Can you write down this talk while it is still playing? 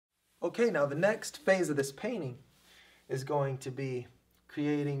Okay, now the next phase of this painting is going to be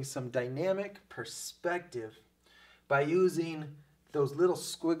creating some dynamic perspective by using those little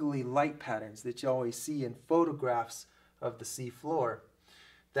squiggly light patterns that you always see in photographs of the sea floor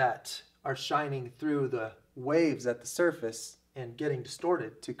that are shining through the waves at the surface and getting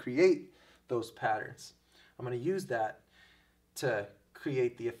distorted to create those patterns. I'm going to use that to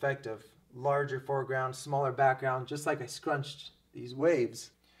create the effect of larger foreground, smaller background, just like I scrunched these waves.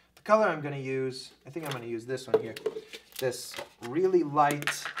 The color I'm going to use, I think I'm going to use this one here, this really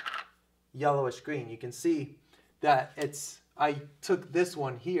light yellowish green. You can see that I took this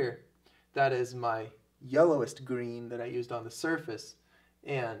one here, that is my yellowest green that I used on the surface,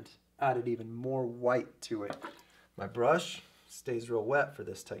 and added even more white to it. My brush stays real wet for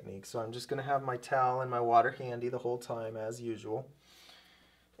this technique, so I'm just going to have my towel and my water handy the whole time as usual.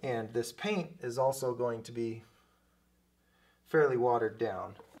 And this paint is also going to be fairly watered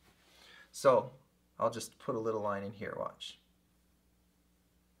down. So I'll just put a little line in here, watch.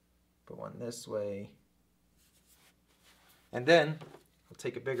 Put one this way. And then I'll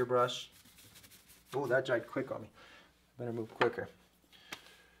take a bigger brush. Oh, that dried quick on me. I better move quicker.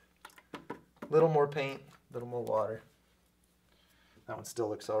 A little more paint, a little more water. That one still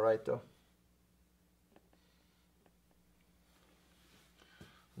looks all right though.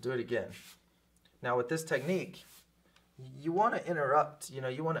 I'll do it again. Now with this technique, you want to interrupt,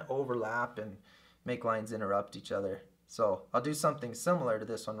 you want to overlap and make lines interrupt each other. So I'll do something similar to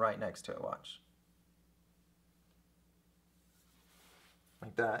this one right next to it, watch.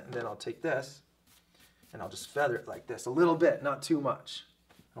 Like that, and then I'll take this and I'll just feather it like this, a little bit, not too much.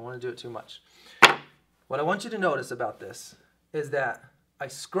 I don't want to do it too much. What I want you to notice about this is that I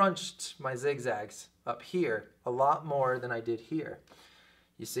scrunched my zigzags up here a lot more than I did here.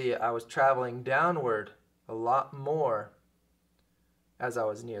 You see, I was traveling downward a lot more as I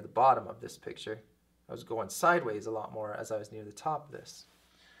was near the bottom of this picture. I was going sideways a lot more as I was near the top of this.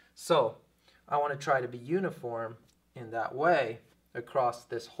 So I want to try to be uniform in that way across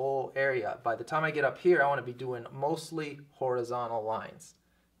this whole area. By the time I get up here, I want to be doing mostly horizontal lines.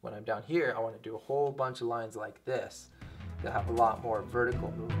 When I'm down here, I want to do a whole bunch of lines like this that have a lot more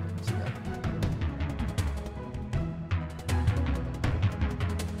vertical movement to them.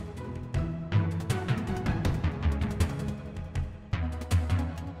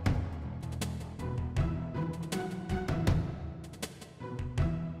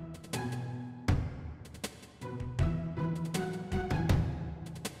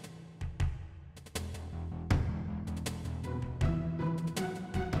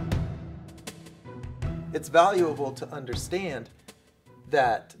 It's valuable to understand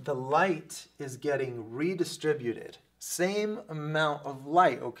that the light is getting redistributed. Same amount of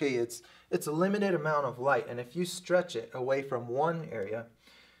light, okay, it's a limited amount of light, and if you stretch it away from one area,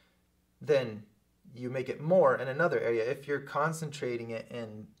 then you make it more in another area. If you're concentrating it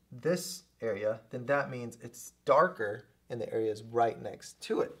in this area, then that means it's darker in the areas right next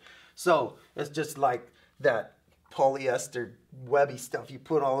to it. So it's just like that polyester webby stuff you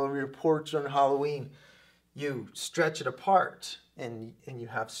put all over your porch on Halloween. You stretch it apart and you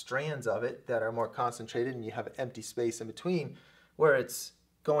have strands of it that are more concentrated, and you have empty space in between where it's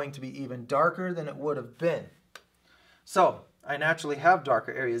going to be even darker than it would have been. So I naturally have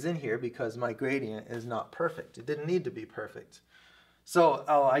darker areas in here because my gradient is not perfect. It didn't need to be perfect. So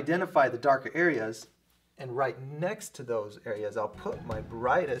I'll identify the darker areas, and right next to those areas I'll put my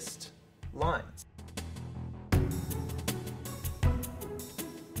brightest lines.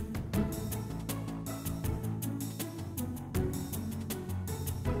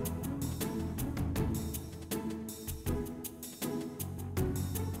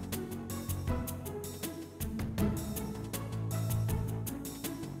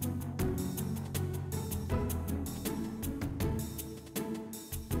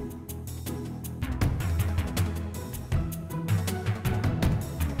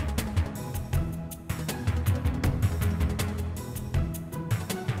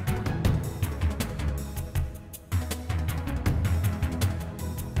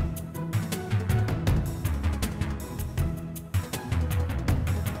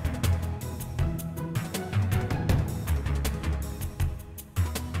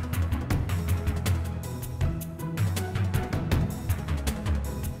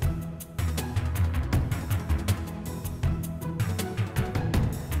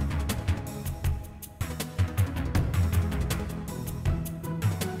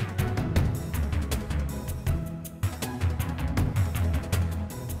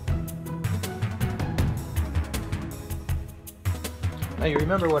 Now you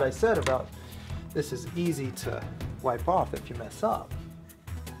remember what I said about this is easy to wipe off if you mess up.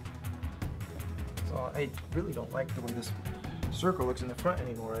 So I really don't like the way this circle looks in the front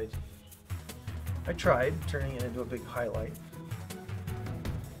anymore. I tried turning it into a big highlight.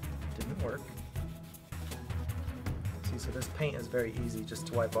 Didn't work. See, so this paint is very easy just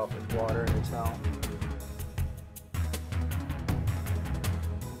to wipe off with water and a towel.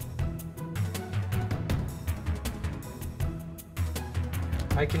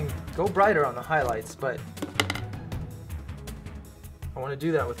 I can go brighter on the highlights, but I want to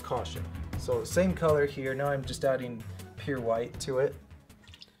do that with caution. So same color here, now I'm just adding pure white to it.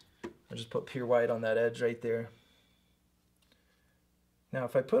 I'll just put pure white on that edge right there. Now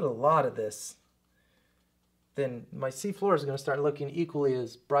if I put a lot of this, then my seafloor is going to start looking equally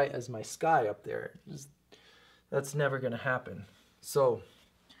as bright as my sky up there. That's never going to happen. So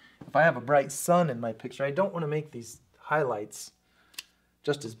if I have a bright sun in my picture, I don't want to make these highlights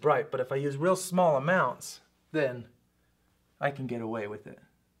just as bright, but if I use real small amounts, then I can get away with it.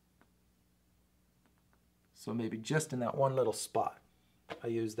 So maybe just in that one little spot, I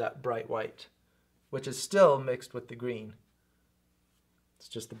use that bright white, which is still mixed with the green. It's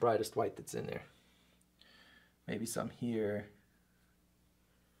just the brightest white that's in there. Maybe some here.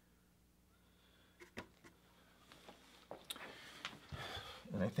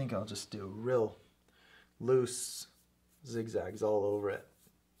 And I think I'll just do real loose zigzags all over it.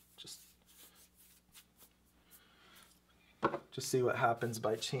 Just see what happens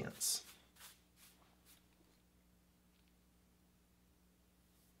by chance.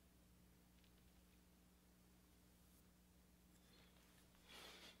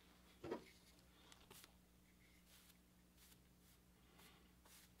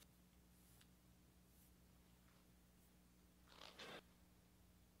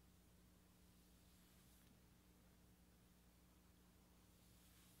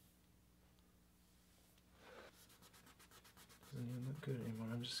 Doesn't even look good anymore.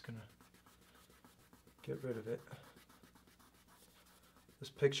 I'm just gonna get rid of it. This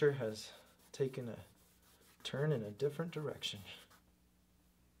picture has taken a turn in a different direction.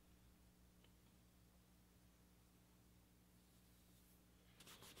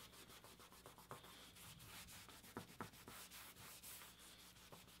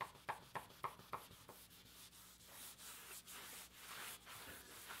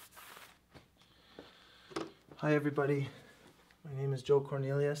 Hi everybody. My name is Joe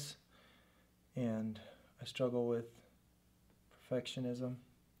Cornelius, and I struggle with perfectionism.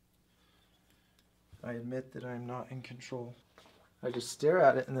 I admit that I'm not in control. I just stare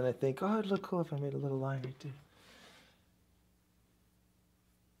at it and then I think, oh, it'd look cool if I made a little line right there.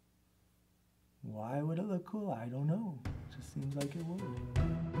 Why would it look cool? I don't know. It just seems like it would.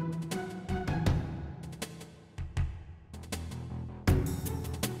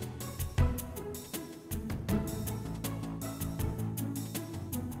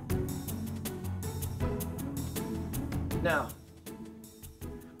 Now,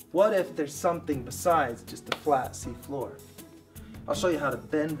 what if there's something besides just a flat sea floor? I'll show you how to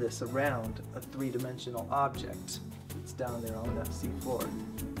bend this around a three-dimensional object that's down there on that sea floor.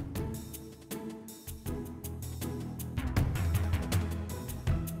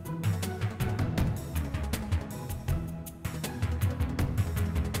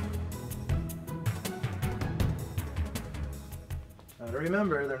 Now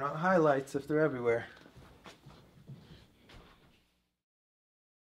remember, they're not highlights if they're everywhere.